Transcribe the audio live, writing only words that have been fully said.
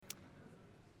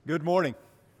Good morning.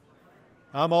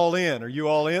 I'm all in. Are you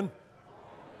all in?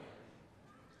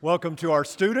 Welcome to our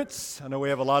students. I know we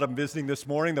have a lot of them visiting this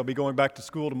morning. They'll be going back to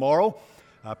school tomorrow.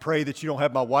 I pray that you don't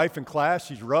have my wife in class.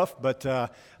 She's rough, but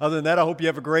other than that, I hope you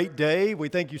have a great day. We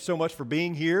thank you so much for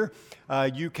being here.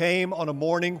 You came on a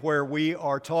morning where we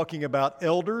are talking about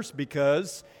elders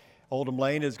because Oldham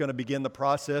Lane is going to begin the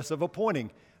process of appointing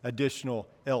additional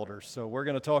elders. So we're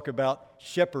going to talk about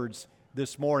shepherds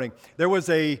this morning. There was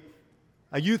a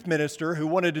youth minister who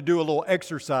wanted to do a little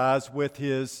exercise with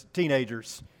his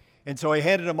teenagers. And so he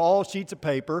handed them all sheets of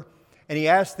paper, and he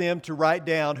asked them to write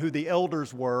down who the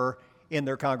elders were in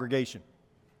their congregation.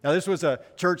 Now, this was a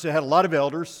church that had a lot of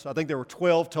elders. I think there were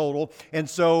 12 total. And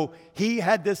so he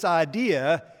had this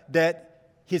idea that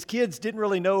his kids didn't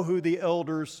really know who the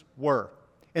elders were.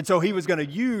 And so he was going to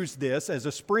use this as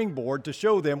a springboard to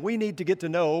show them we need to get to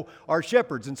know our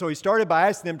shepherds. And so he started by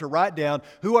asking them to write down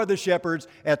who are the shepherds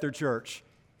at their church.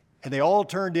 And they all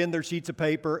turned in their sheets of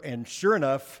paper, and sure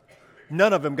enough,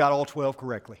 none of them got all 12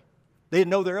 correctly. They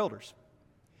didn't know their elders.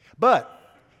 But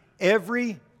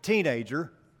every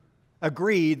teenager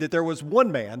agreed that there was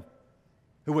one man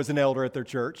who was an elder at their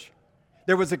church.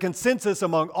 There was a consensus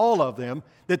among all of them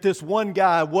that this one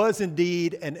guy was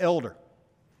indeed an elder.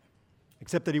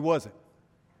 Except that he wasn't.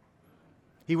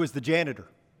 He was the janitor.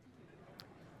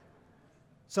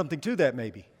 Something to that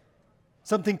maybe.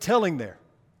 Something telling there.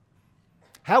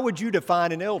 How would you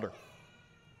define an elder?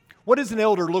 What does an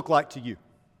elder look like to you?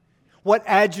 What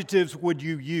adjectives would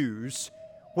you use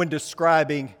when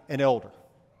describing an elder?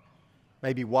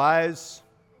 Maybe wise,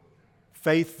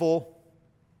 faithful,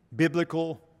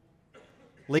 biblical,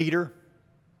 leader.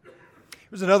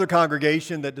 There was another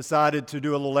congregation that decided to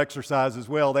do a little exercise as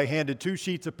well. They handed 2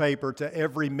 sheets of paper to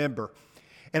every member.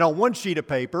 And on one sheet of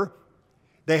paper,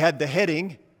 they had the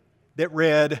heading that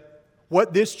read,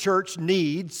 "What this church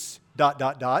needs, ...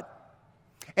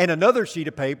 And another sheet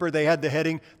of paper, they had the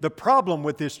heading, "The problem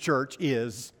with this church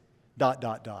is ...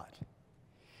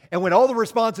 And when all the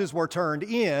responses were turned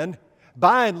in,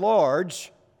 by and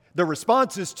large, the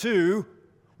responses to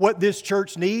what this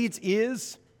church needs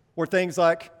were things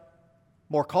like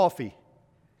more coffee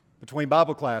between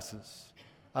Bible classes,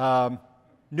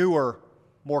 newer,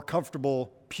 more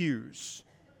comfortable pews.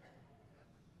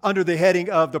 Under the heading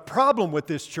of the problem with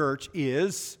this church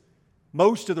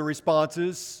most of the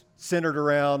responses centered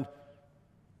around,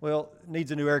 well, it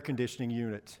needs a new air conditioning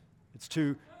unit. It's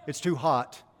too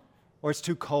hot, or it's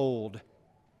too cold.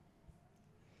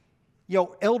 You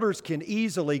know, elders can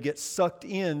easily get sucked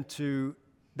into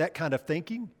that kind of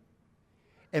thinking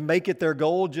and make it their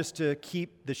goal just to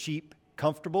keep the sheep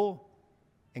comfortable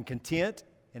and content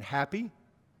and happy,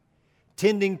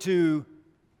 tending to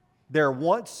their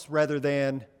wants rather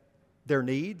than their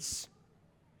needs.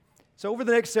 So over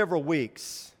the next several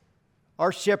weeks,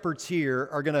 our shepherds here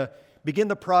are going to begin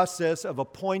the process of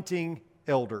appointing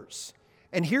elders.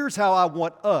 And here's how I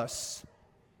want us,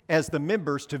 as the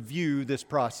members, to view this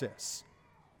process.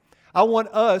 I want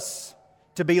us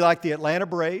to be like the Atlanta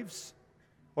Braves,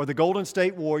 or the Golden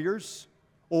State Warriors,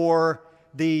 or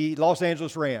the Los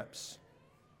Angeles Rams.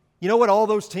 You know what all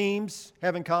those teams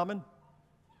have in common?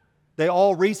 They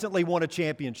all recently won a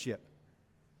championship.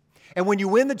 And when you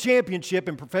win the championship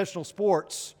in professional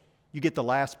sports, you get the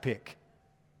last pick.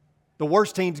 The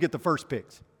worst teams get the first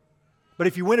picks. But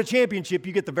if you win a championship,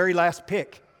 you get the very last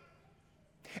pick.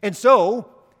 And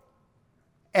so,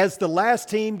 as the last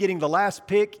team getting the last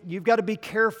pick, you've got to be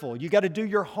careful. You've got to do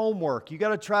your homework. You've got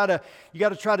to try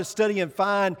to study and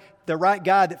find the right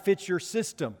guy that fits your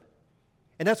system.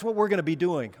 And that's what we're going to be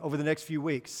doing over the next few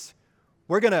weeks.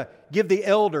 We're going to give the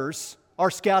elders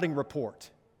our scouting report.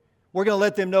 We're going to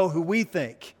let them know who we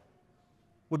think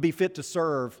would be fit to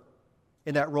serve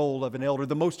in that role of an elder,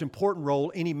 the most important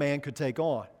role any man could take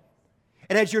on.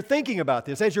 And as you're thinking about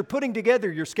this, as you're putting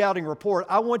together your scouting report,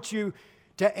 I want you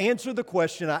to answer the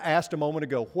question I asked a moment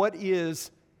ago. What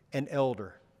is an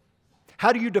elder?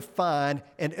 How do you define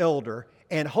an elder?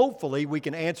 And hopefully we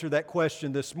can answer that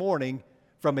question this morning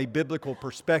from a biblical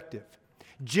perspective.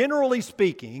 Generally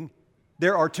speaking,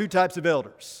 there are 2 types of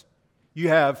elders. You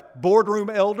have boardroom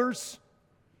elders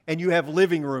and you have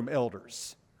living room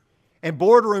elders. And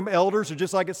boardroom elders are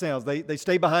just like it sounds. They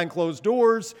stay behind closed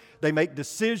doors. They make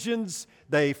decisions.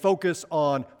 They focus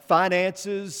on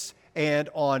finances and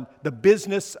on the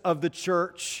business of the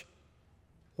church.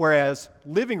 Whereas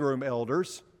living room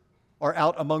elders are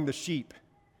out among the sheep.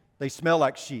 They smell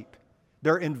like sheep.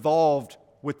 They're involved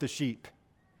with the sheep.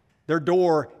 Their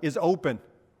door is open.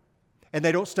 And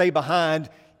they don't stay behind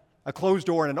a closed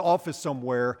door in an office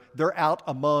somewhere. They're out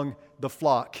among the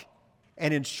flock.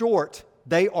 And in short,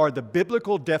 they are the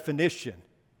biblical definition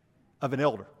of an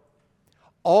elder.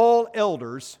 All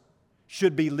elders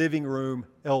should be living room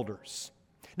elders.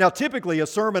 Now, typically, a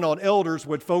sermon on elders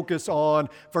would focus on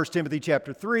 1 Timothy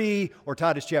chapter 3 or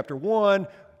Titus chapter 1.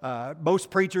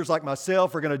 Most preachers like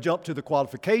myself are going to jump to the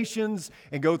qualifications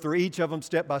and go through each of them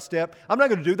step by step. I'm not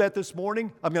going to do that this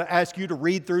morning. I'm going to ask you to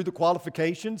read through the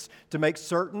qualifications to make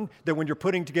certain that when you're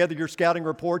putting together your scouting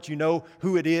reports, you know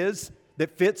who it is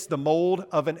that fits the mold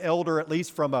of an elder, at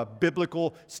least from a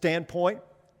biblical standpoint.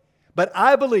 But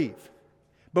I believe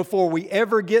before we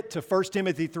ever get to 1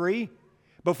 Timothy 3,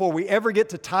 before we ever get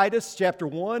to Titus chapter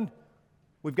 1,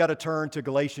 we've got to turn to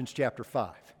Galatians chapter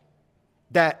 5.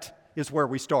 That is where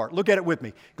we start. Look at it with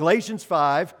me. Galatians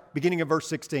 5, beginning of verse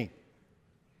 16.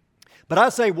 But I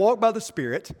say, walk by the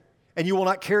Spirit, and you will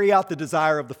not carry out the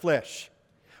desire of the flesh.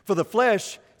 For the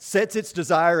flesh sets its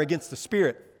desire against the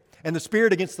Spirit, and the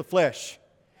Spirit against the flesh.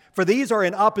 For these are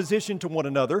in opposition to one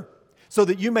another, so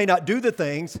that you may not do the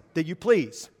things that you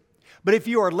please. But if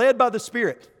you are led by the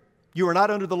Spirit, you are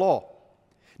not under the law.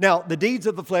 Now, the deeds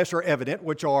of the flesh are evident,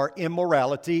 which are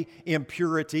immorality,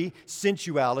 impurity,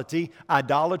 sensuality,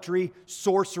 idolatry,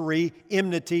 sorcery,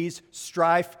 enmities,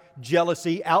 strife,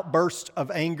 jealousy, outbursts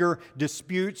of anger,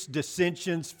 disputes,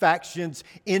 dissensions, factions,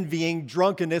 envying,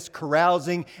 drunkenness,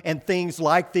 carousing, and things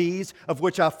like these, of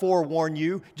which I forewarn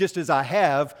you, just as I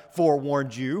have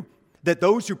forewarned you, that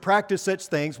those who practice such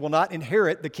things will not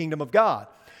inherit the kingdom of God.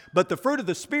 But the fruit of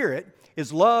the Spirit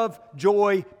is love,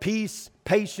 joy, peace,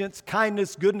 patience,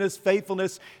 kindness, goodness,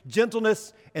 faithfulness,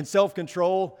 gentleness, and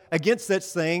self-control. Against such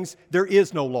things there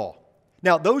is no law.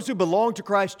 Now, those who belong to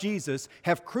Christ Jesus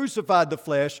have crucified the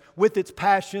flesh with its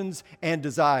passions and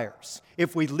desires.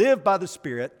 If we live by the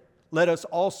Spirit, let us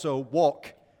also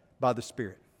walk by the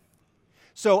Spirit.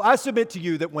 So I submit to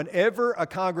you that whenever a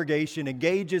congregation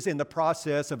engages in the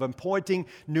process of appointing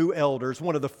new elders,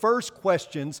 one of the first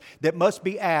questions that must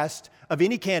be asked of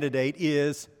any candidate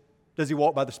is, does he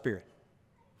walk by the Spirit?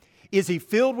 Is he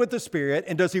filled with the Spirit,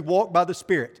 and does he walk by the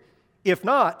Spirit? If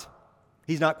not,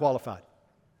 he's not qualified.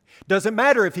 Doesn't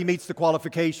matter if he meets the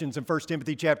qualifications in 1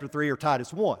 Timothy chapter 3 or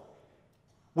Titus 1.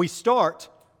 We start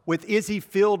with, is he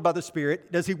filled by the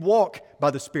Spirit? Does he walk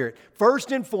by the Spirit?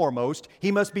 First and foremost,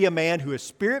 he must be a man who is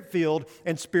Spirit-filled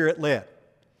and Spirit-led.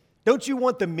 Don't you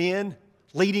want the men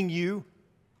leading you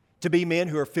to be men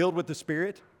who are filled with the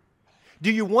Spirit?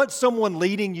 Do you want someone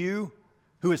leading you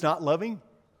who is not loving?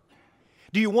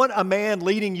 Do you want a man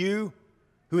leading you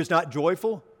who is not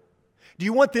joyful? Do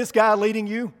you want this guy leading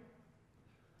you?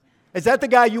 Is that the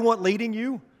guy you want leading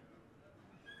you?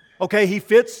 Okay, he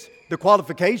fits the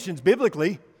qualifications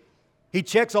biblically. He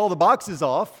checks all the boxes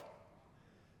off,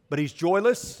 but he's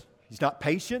joyless, he's not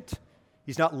patient,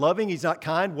 he's not loving, he's not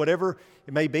kind, whatever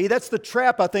it may be. That's the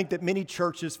trap I think that many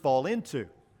churches fall into.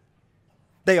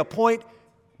 They appoint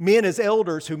men as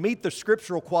elders who meet the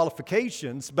scriptural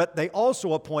qualifications, but they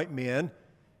also appoint men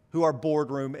who are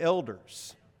boardroom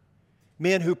elders.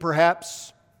 Men who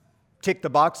perhaps tick the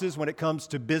boxes when it comes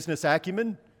to business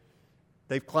acumen.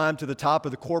 They've climbed to the top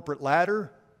of the corporate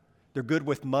ladder. They're good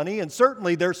with money, and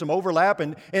certainly there's some overlap,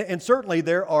 and certainly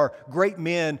there are great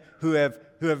men who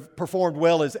have performed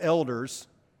well as elders,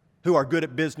 who are good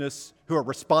at business, who are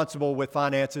responsible with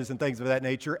finances and things of that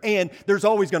nature, and there's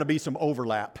always going to be some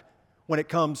overlap when it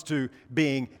comes to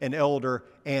being an elder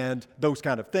and those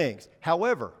kind of things.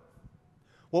 However,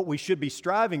 what we should be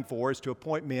striving for is to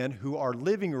appoint men who are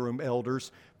living room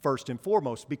elders first and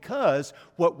foremost, because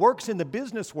what works in the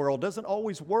business world doesn't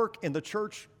always work in the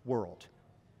church world.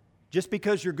 Just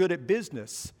because you're good at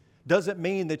business doesn't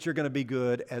mean that you're going to be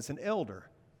good as an elder.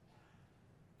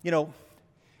 You know,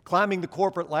 climbing the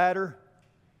corporate ladder,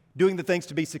 doing the things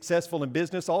to be successful in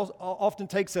business often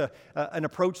takes an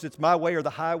approach that's my way or the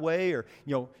highway, or,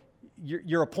 you know,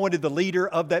 you're appointed the leader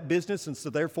of that business, and so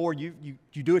therefore you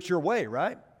do it your way,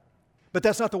 right? But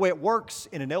that's not the way it works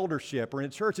in an eldership or in a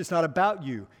church. It's not about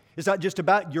you. It's not just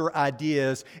about your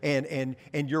ideas and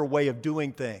your way of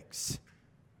doing things.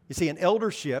 You see, an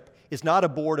eldership is not a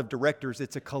board of directors.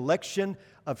 It's a collection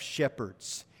of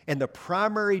shepherds. And the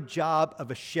primary job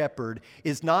of a shepherd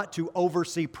is not to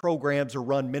oversee programs or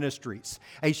run ministries.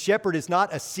 A shepherd is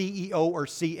not a CEO or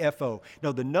CFO.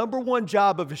 No, the number one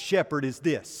job of a shepherd is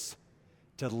this: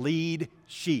 to lead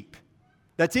sheep.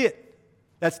 That's it.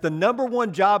 That's the number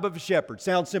one job of a shepherd.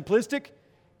 Sounds simplistic?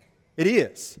 It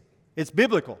is. It's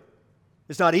biblical.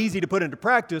 It's not easy to put into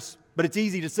practice, but it's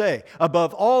easy to say.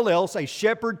 Above all else, a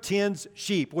shepherd tends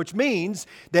sheep, which means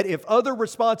that if other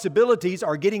responsibilities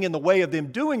are getting in the way of them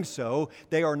doing so,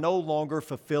 they are no longer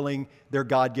fulfilling their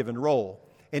God-given role.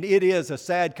 And it is a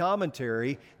sad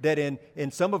commentary that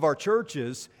in some of our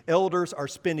churches, elders are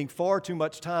spending far too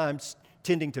much time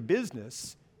tending to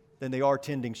business than they are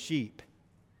tending sheep.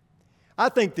 I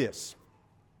think this.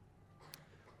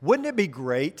 Wouldn't it be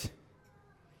great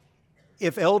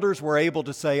if elders were able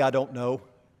to say, I don't know?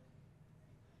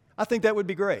 I think that would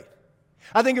be great.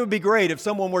 I think it would be great if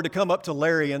someone were to come up to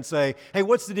Larry and say, hey,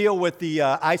 what's the deal with the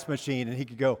ice machine? And he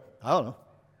could go, I don't know.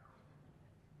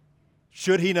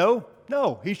 Should he know?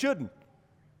 No, he shouldn't.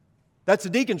 That's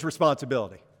the deacon's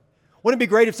responsibility. Wouldn't it be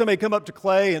great if somebody come up to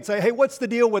Clay and say, hey, what's the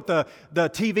deal with the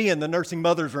TV in the nursing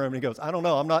mother's room? And he goes, I don't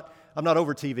know. I'm not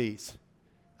over TVs.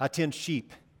 I tend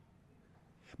sheep.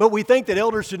 But we think that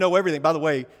elders should know everything. By the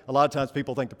way, a lot of times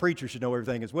people think the preacher should know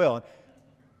everything as well.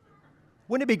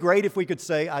 Wouldn't it be great if we could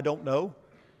say, I don't know?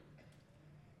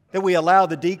 That we allow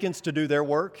the deacons to do their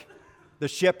work, the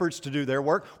shepherds to do their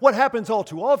work. What happens all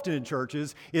too often in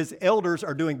churches is elders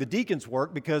are doing the deacons'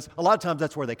 work because a lot of times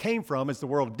that's where they came from, is the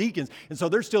world of deacons. And so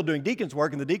they're still doing deacons'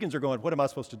 work, and the deacons are going, what am I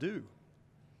supposed to do?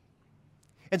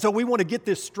 And so we want to get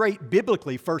this straight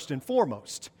biblically first and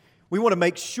foremost. We want to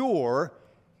make sure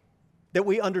that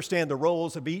we understand the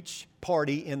roles of each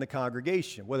party in the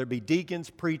congregation, whether it be deacons,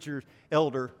 preachers,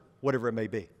 elder, whatever it may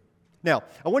be. Now,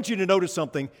 I want you to notice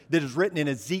something that is written in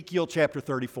Ezekiel chapter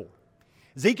 34.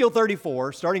 Ezekiel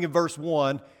 34, starting in verse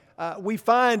 1, we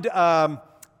find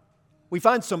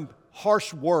some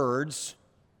harsh words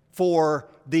for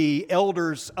the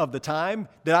elders of the time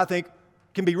that I think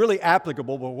can be really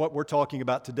applicable to what we're talking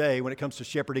about today when it comes to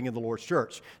shepherding in the Lord's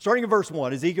church. Starting in verse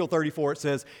 1, Ezekiel 34, it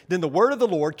says, Then the word of the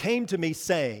Lord came to me,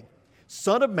 saying,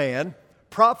 Son of man,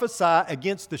 prophesy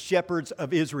against the shepherds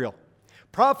of Israel.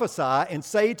 Prophesy and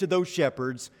say to those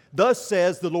shepherds, Thus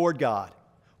says the Lord God,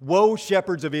 Woe,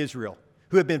 shepherds of Israel,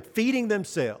 who have been feeding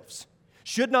themselves.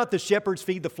 Should not the shepherds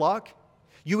feed the flock?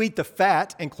 You eat the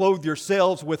fat and clothe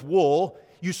yourselves with wool.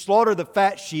 You slaughter the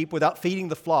fat sheep without feeding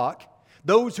the flock.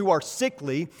 Those who are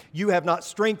sickly you have not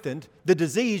strengthened, the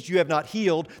diseased you have not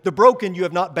healed, the broken you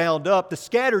have not bound up, the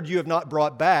scattered you have not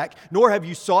brought back, nor have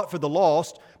you sought for the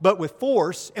lost, but with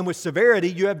force and with severity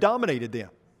you have dominated them.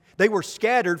 They were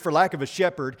scattered for lack of a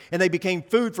shepherd, and they became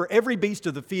food for every beast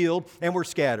of the field and were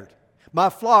scattered. My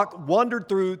flock wandered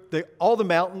through all the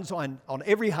mountains on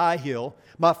every high hill.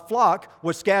 My flock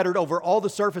was scattered over all the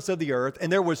surface of the earth,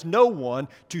 and there was no one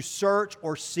to search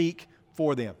or seek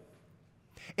for them.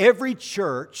 Every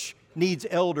church needs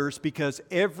elders because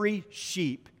every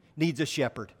sheep needs a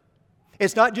shepherd.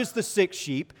 It's not just the sick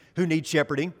sheep who need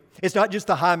shepherding. It's not just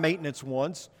the high maintenance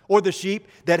ones or the sheep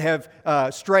that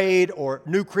have strayed or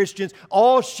new Christians.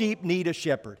 All sheep need a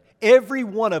shepherd. Every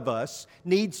one of us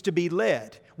needs to be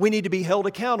led. We need to be held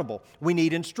accountable. We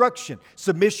need instruction.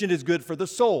 Submission is good for the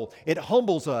soul. It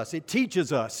humbles us. It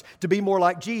teaches us to be more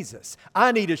like Jesus.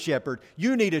 I need a shepherd.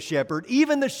 You need a shepherd.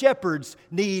 Even the shepherds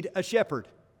need a shepherd.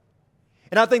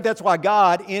 And I think that's why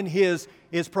God, in His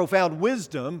profound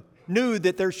wisdom, knew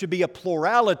that there should be a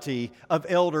plurality of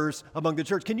elders among the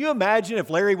church. Can you imagine if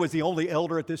Larry was the only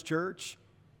elder at this church?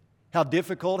 How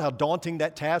difficult, how daunting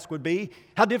that task would be.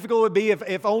 How difficult it would be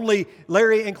if only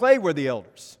Larry and Clay were the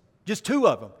elders. Just two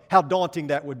of them. How daunting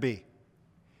that would be.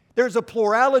 There's a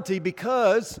plurality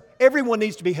because everyone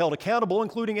needs to be held accountable,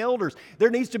 including elders. There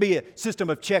needs to be a system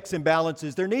of checks and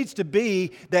balances. There needs to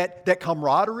be that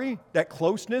camaraderie, that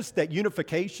closeness, that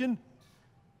unification.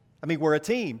 I mean, we're a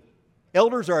team.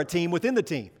 Elders are a team within the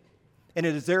team. And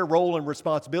it is their role and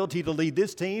responsibility to lead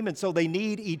this team, and so they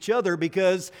need each other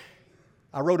because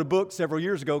I wrote a book several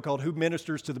years ago called Who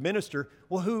Ministers to the Minister?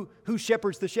 Well, who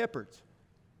shepherds the shepherds?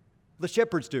 The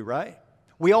shepherds do, right?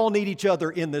 We all need each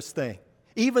other in this thing.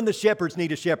 Even the shepherds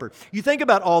need a shepherd. You think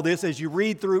about all this as you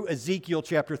read through Ezekiel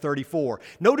chapter 34.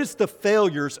 Notice the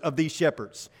failures of these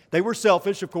shepherds. They were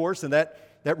selfish, of course, and that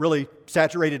really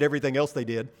saturated everything else they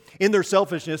did. In their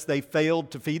selfishness, they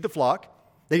failed to feed the flock.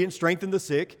 They didn't strengthen the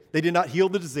sick. They did not heal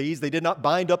the disease. They did not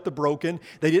bind up the broken.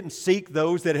 They didn't seek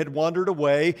those that had wandered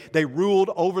away. They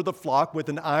ruled over the flock with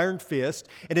an iron fist.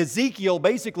 And Ezekiel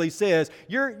basically says,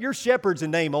 you're shepherds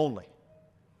in name only.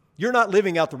 You're not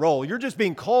living out the role. You're just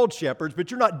being called shepherds, but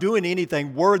you're not doing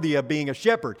anything worthy of being a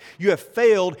shepherd. You have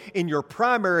failed in your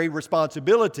primary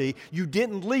responsibility. You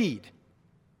didn't lead.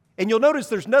 And you'll notice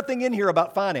there's nothing in here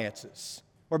about finances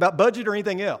or about budget or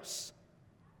anything else.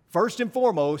 First and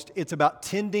foremost, it's about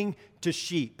tending to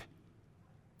sheep.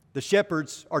 The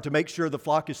shepherds are to make sure the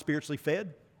flock is spiritually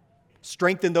fed,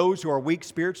 strengthen those who are weak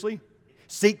spiritually,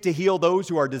 seek to heal those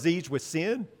who are diseased with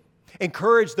sin,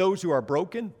 encourage those who are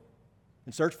broken,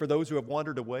 and search for those who have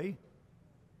wandered away.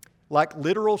 Like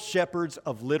literal shepherds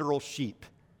of literal sheep,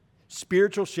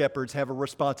 spiritual shepherds have a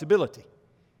responsibility.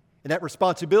 And that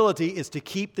responsibility is to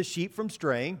keep the sheep from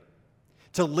straying,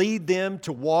 to lead them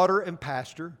to water and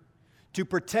pasture, to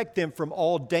protect them from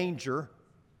all danger,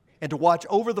 and to watch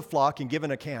over the flock and give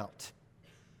an account.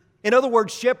 In other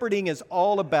words, shepherding is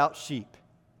all about sheep.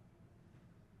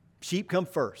 Sheep come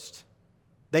first.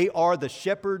 They are the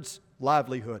shepherd's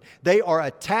livelihood. They are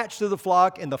attached to the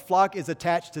flock, and the flock is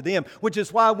attached to them, which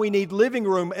is why we need living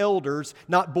room elders,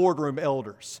 not boardroom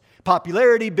elders.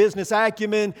 Popularity, business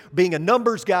acumen, being a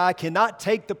numbers guy cannot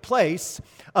take the place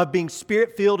of being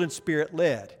spirit-filled and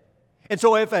spirit-led. And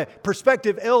so if a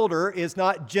prospective elder is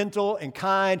not gentle and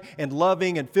kind and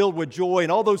loving and filled with joy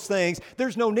and all those things,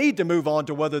 there's no need to move on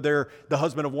to whether they're the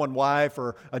husband of one wife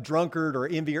or a drunkard or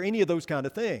envy or any of those kind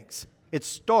of things. It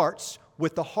starts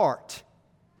with the heart.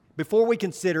 Before we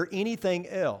consider anything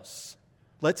else,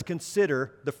 let's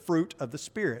consider the fruit of the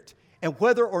Spirit and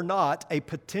whether or not a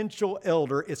potential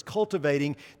elder is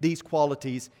cultivating these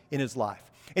qualities in his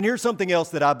life. And here's something else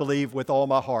that I believe with all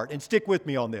my heart, and stick with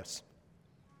me on this.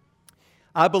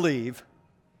 I believe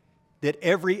that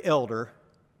every elder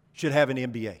should have an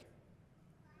MBA.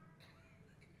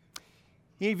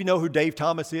 Any of you know who Dave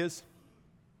Thomas is?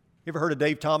 You ever heard of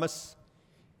Dave Thomas?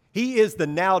 He is the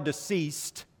now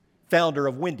deceased founder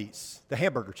of Wendy's, the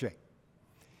hamburger chain.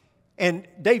 And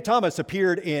Dave Thomas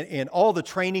appeared in all the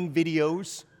training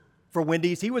videos for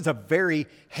Wendy's. He was a very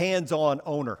hands-on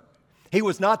owner. He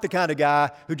was not the kind of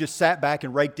guy who just sat back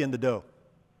and raked in the dough.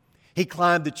 He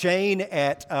climbed the chain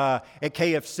at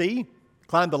KFC,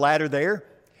 climbed the ladder there,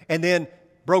 and then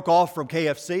broke off from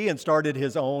KFC and started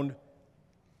his own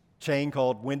chain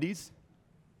called Wendy's.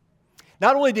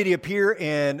 Not only did he appear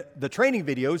in the training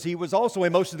videos, he was also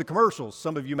in most of the commercials.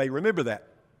 Some of you may remember that.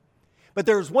 But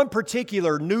there was one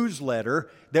particular newsletter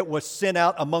that was sent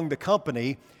out among the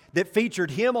company that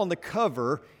featured him on the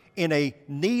cover in a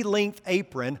knee-length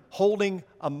apron holding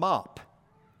a mop.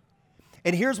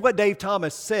 And here's what Dave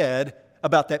Thomas said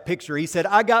about that picture. He said,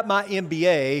 "I got my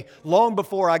MBA long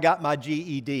before I got my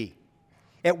GED.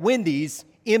 At Wendy's,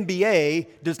 MBA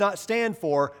does not stand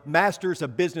for Masters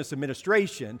of Business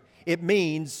Administration. It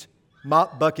means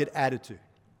mop bucket attitude."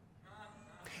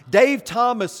 Dave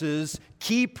Thomas's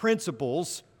key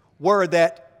principles were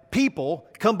that people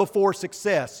come before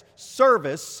success.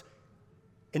 Service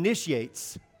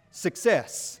initiates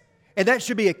success. And that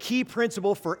should be a key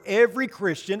principle for every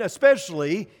Christian,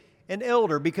 especially an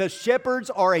elder, because shepherds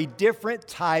are a different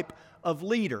type of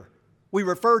leader. We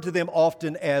refer to them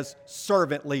often as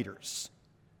servant leaders.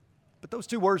 But those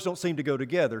two words don't seem to go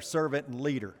together, servant and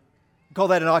leader. We call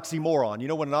that an oxymoron. You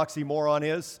know what an oxymoron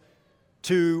is?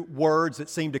 Two words that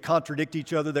seem to contradict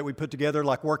each other that we put together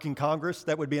like working Congress.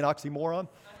 That would be an oxymoron.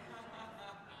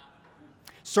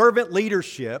 Servant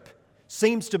leadership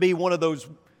seems to be one of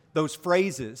those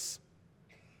phrases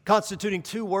constituting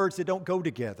two words that don't go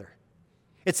together.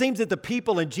 It seems that the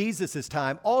people in Jesus'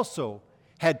 time also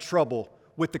had trouble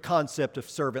with the concept of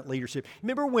servant leadership.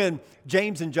 Remember when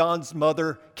James and John's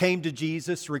mother came to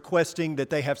Jesus requesting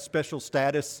that they have special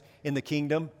status in the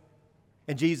kingdom?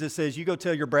 And Jesus says, "You go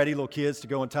tell your bratty little kids to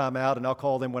go in time out, and I'll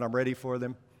call them when I'm ready for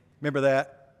them." Remember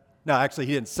that? No, actually,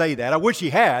 he didn't say that. I wish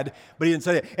he had, but he didn't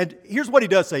say that. And here's what he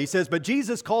does say. He says, "But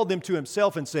Jesus called them to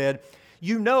himself and said,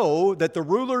 'You know that the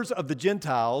rulers of the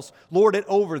Gentiles lord it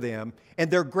over them, and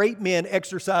their great men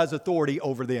exercise authority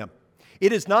over them.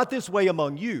 It is not this way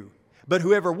among you, but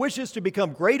whoever wishes to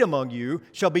become great among you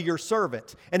shall be your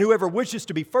servant, and whoever wishes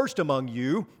to be first among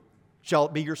you shall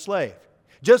be your slave.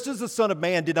 Just as the Son of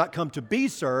Man did not come to be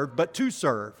served, but to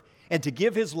serve, and to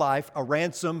give his life a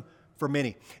ransom for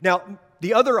many.'" Now,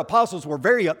 the other apostles were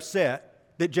very upset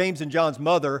that James and John's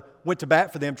mother went to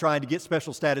bat for them trying to get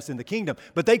special status in the kingdom.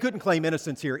 But they couldn't claim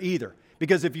innocence here either.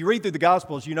 Because if you read through the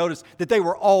Gospels, you notice that they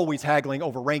were always haggling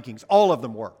over rankings. All of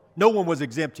them were. No one was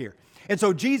exempt here. And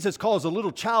so Jesus calls a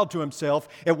little child to himself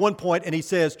at one point, and he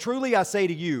says, "Truly I say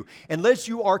to you, unless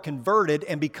you are converted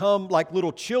and become like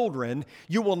little children,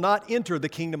 you will not enter the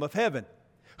kingdom of heaven.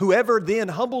 Whoever then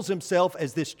humbles himself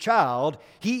as this child,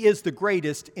 he is the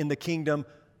greatest in the kingdom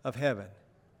of heaven."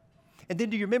 And then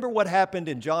do you remember what happened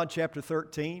in John chapter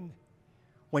 13?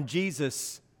 When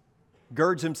Jesus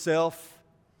girds himself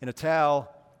in a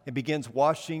towel and begins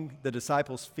washing the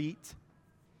disciples' feet.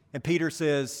 And Peter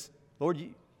says, "Lord,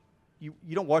 you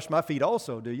don't wash my feet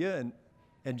also, do you?"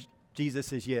 And Jesus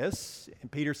says, "Yes."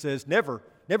 And Peter says, never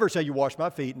shall you wash my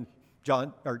feet."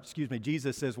 And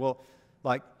Jesus says, "Well,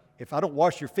 if I don't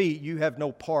wash your feet, you have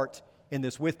no part in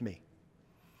this with me."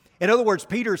 In other words,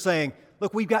 Peter's saying,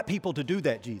 "Look, we've got people to do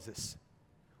that, Jesus.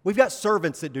 We've got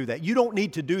servants that do that. You don't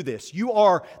need to do this. You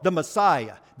are the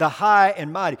Messiah, the high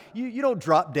and mighty. You don't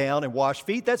drop down and wash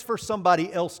feet. That's for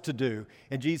somebody else to do."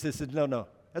 And Jesus said, No,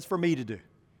 that's for me to do,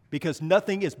 because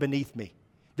nothing is beneath me.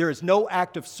 There is no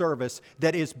act of service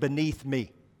that is beneath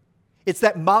me. It's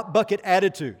that mop bucket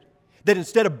attitude That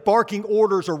instead of barking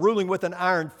orders or ruling with an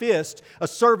iron fist, a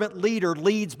servant leader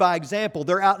leads by example.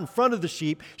 They're out in front of the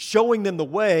sheep, showing them the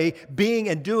way, being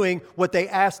and doing what they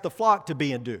ask the flock to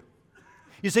be and do.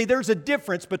 You see, there's a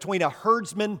difference between a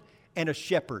herdsman and a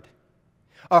shepherd.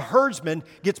 A herdsman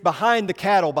gets behind the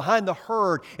cattle, behind the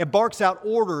herd, and barks out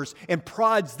orders and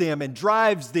prods them and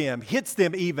drives them, hits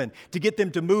them even, to get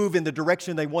them to move in the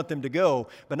direction they want them to go,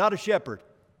 but not a shepherd.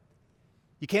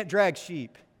 You can't drag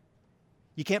sheep.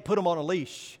 You can't put them on a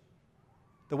leash.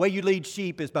 The way you lead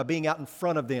sheep is by being out in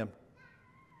front of them,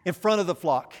 in front of the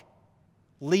flock,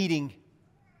 leading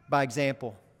by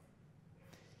example.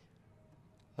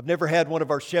 I've never had one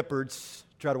of our shepherds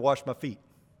try to wash my feet.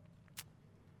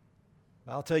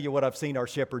 I'll tell you what I've seen our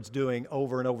shepherds doing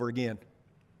over and over again.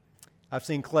 I've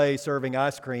seen Clay serving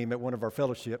ice cream at one of our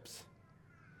fellowships.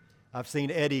 I've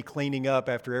seen Eddie cleaning up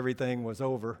after everything was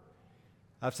over.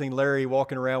 I've seen Larry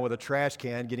walking around with a trash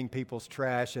can, getting people's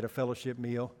trash at a fellowship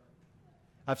meal.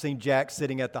 I've seen Jack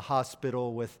sitting at the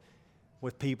hospital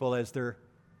with people as they're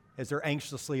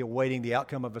anxiously awaiting the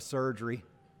outcome of a surgery.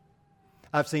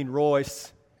 I've seen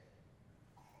Royce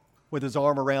with his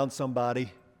arm around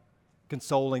somebody,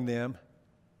 consoling them.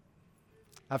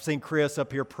 I've seen Chris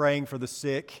up here praying for the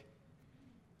sick.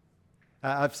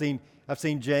 I've seen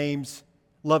James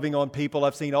loving on people.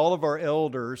 I've seen all of our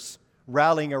elders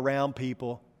rallying around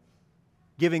people,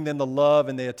 giving them the love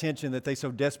and the attention that they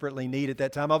so desperately need at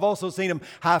that time. I've also seen them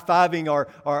high-fiving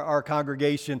our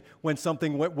congregation when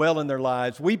something went well in their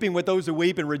lives, weeping with those who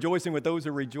weep and rejoicing with those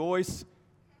who rejoice,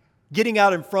 getting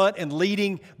out in front and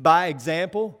leading by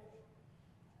example.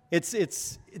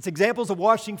 It's examples of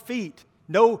washing feet.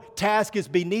 No task is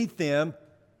beneath them,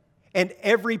 and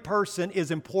every person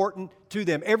is important to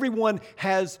them. Everyone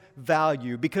has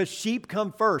value because sheep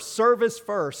come first, service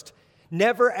first.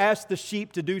 Never ask the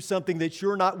sheep to do something that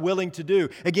you're not willing to do.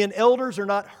 Again, elders are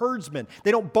not herdsmen.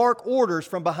 They don't bark orders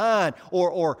from behind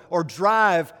or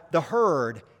drive the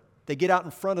herd. They get out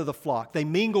in front of the flock. They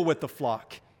mingle with the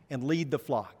flock and lead the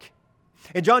flock.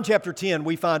 In John chapter 10,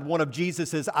 we find one of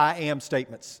Jesus' I am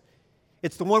statements.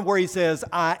 It's the one where he says,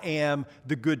 I am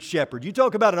the good shepherd. You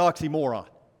talk about an oxymoron.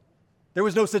 There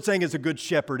was no such thing as a good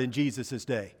shepherd in Jesus'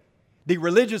 day. The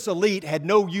religious elite had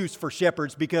no use for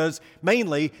shepherds because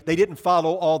mainly they didn't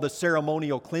follow all the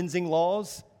ceremonial cleansing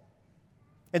laws.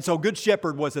 And so good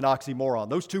shepherd was an oxymoron.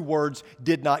 Those two words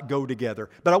did not go together.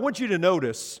 But I want you to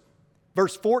notice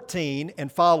verse 14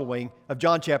 and following of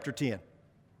John chapter 10.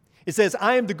 It says,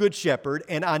 I am the good shepherd,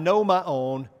 and I know my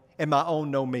own, and my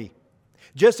own know me.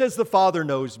 Just as the Father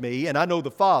knows me, and I know the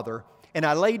Father, and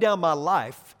I lay down my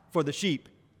life for the sheep.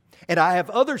 And I have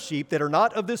other sheep that are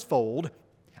not of this fold.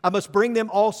 I must bring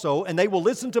them also, and they will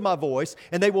listen to my voice,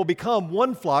 and they will become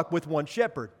one flock with one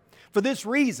shepherd. For this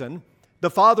reason,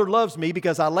 the Father loves me,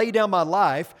 because I lay down my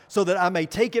life so that I may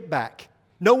take it back.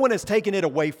 No one has taken it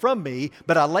away from me,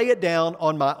 but I lay it down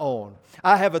on my own.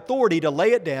 I have authority to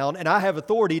lay it down, and I have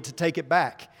authority to take it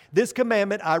back. This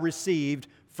commandment I received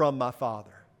from my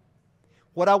Father.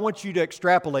 What I want you to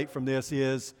extrapolate from this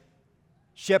is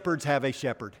shepherds have a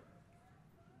shepherd.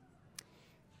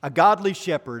 A godly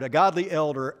shepherd, a godly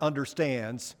elder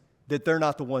understands that they're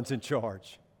not the ones in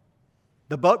charge.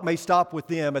 The buck may stop with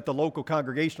them at the local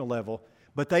congregational level,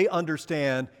 but they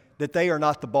understand that they are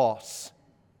not the boss.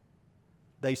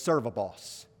 They serve a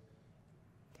boss.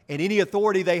 And any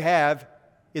authority they have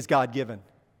is God-given.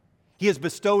 He has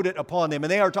bestowed it upon them,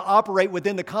 and they are to operate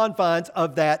within the confines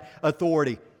of that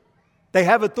authority. They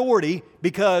have authority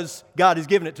because God has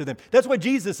given it to them. That's what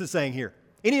Jesus is saying here.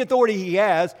 Any authority he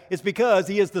has is because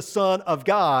he is the Son of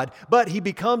God, but he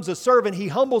becomes a servant. He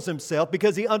humbles himself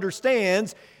because he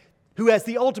understands who has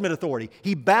the ultimate authority.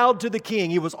 He bowed to the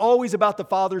king. He was always about the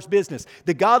Father's business.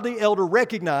 The godly elder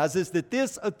recognizes that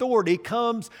this authority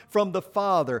comes from the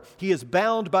Father. He is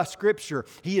bound by Scripture.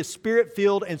 He is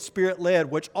Spirit-filled and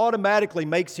Spirit-led, which automatically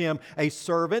makes him a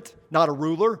servant, not a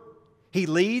ruler. He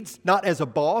leads not as a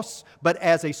boss, but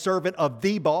as a servant of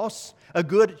the boss. A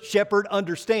good shepherd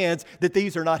understands that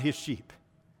these are not his sheep.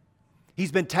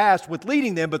 He's been tasked with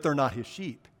leading them, but they're not his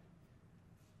sheep.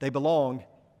 They belong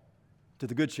to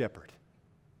the good shepherd,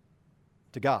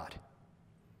 to God.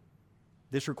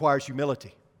 This requires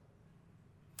humility.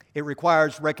 It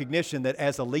requires recognition that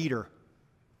as a leader,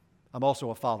 I'm also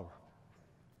a follower.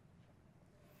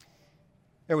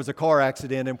 There was a car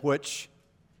accident in which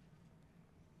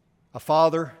a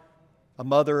father, a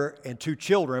mother, and two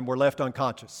children were left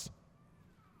unconscious.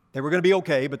 They were going to be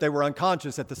okay, but they were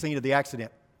unconscious at the scene of the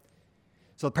accident.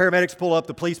 So the paramedics pull up,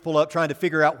 the police pull up, trying to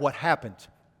figure out what happened.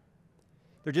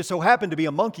 There just so happened to be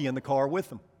a monkey in the car with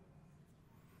them.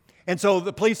 And so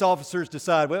the police officers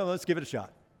decide, well, let's give it a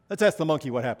shot. Let's ask the monkey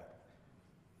what happened.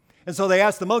 And so they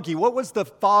ask the monkey, what was the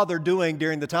father doing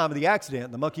during the time of the accident?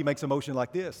 And the monkey makes a motion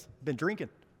like this, been drinking.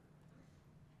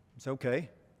 It's okay.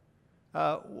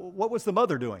 What was the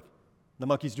mother doing? The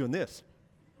monkey's doing this.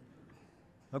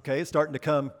 Okay, it's starting to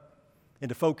come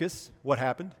into focus. What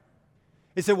happened?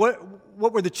 He said, what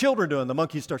were the children doing? The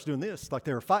monkey starts doing this, like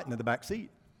they were fighting in the back seat.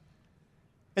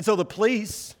 And so the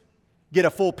police get a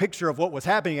full picture of what was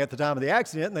happening at the time of the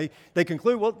accident, and they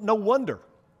conclude, well, no wonder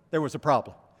there was a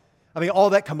problem. I mean, all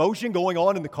that commotion going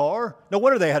on in the car, no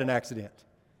wonder they had an accident.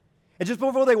 And just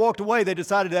before they walked away, they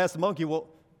decided to ask the monkey, well,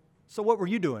 so what were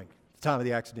you doing at the time of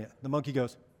the accident? The monkey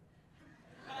goes,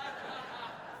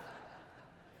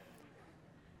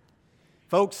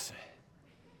 folks,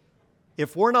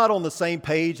 if we're not on the same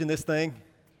page in this thing,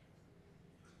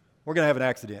 we're going to have an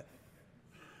accident.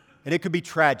 And it could be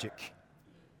tragic.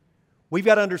 We've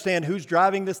got to understand who's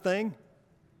driving this thing.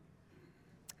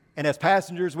 And as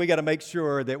passengers, we got to make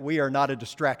sure that we are not a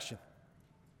distraction.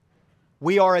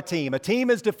 We are a team. A team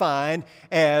is defined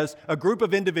as a group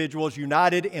of individuals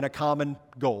united in a common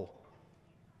goal.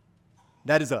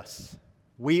 That is us.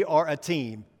 We are a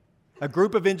team, a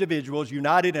group of individuals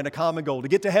united in a common goal to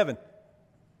get to heaven.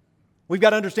 We've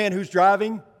got to understand who's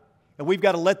driving, and we've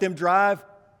got to let them drive.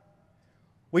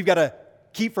 We've got to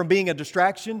keep from being a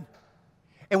distraction.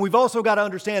 And we've also got to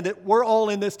understand that we're all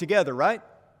in this together, right?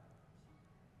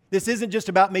 This isn't just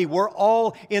about me. We're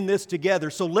all in this together.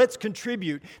 So let's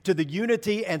contribute to the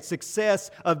unity and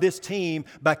success of this team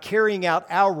by carrying out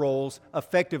our roles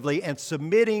effectively and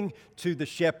submitting to the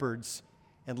shepherds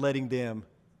and letting them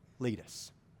lead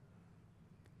us.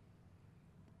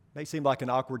 May seem like an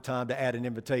awkward time to add an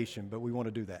invitation, but we want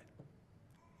to do that.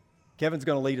 Kevin's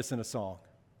going to lead us in a song.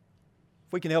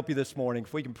 If we can help you this morning,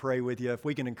 if we can pray with you, if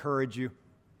we can encourage you,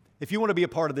 if you want to be a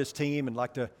part of this team and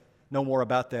like to know more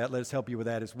about that, let us help you with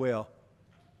that as well.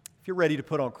 If you're ready to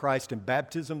put on Christ in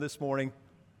baptism this morning,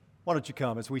 why don't you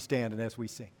come as we stand and as we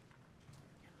sing.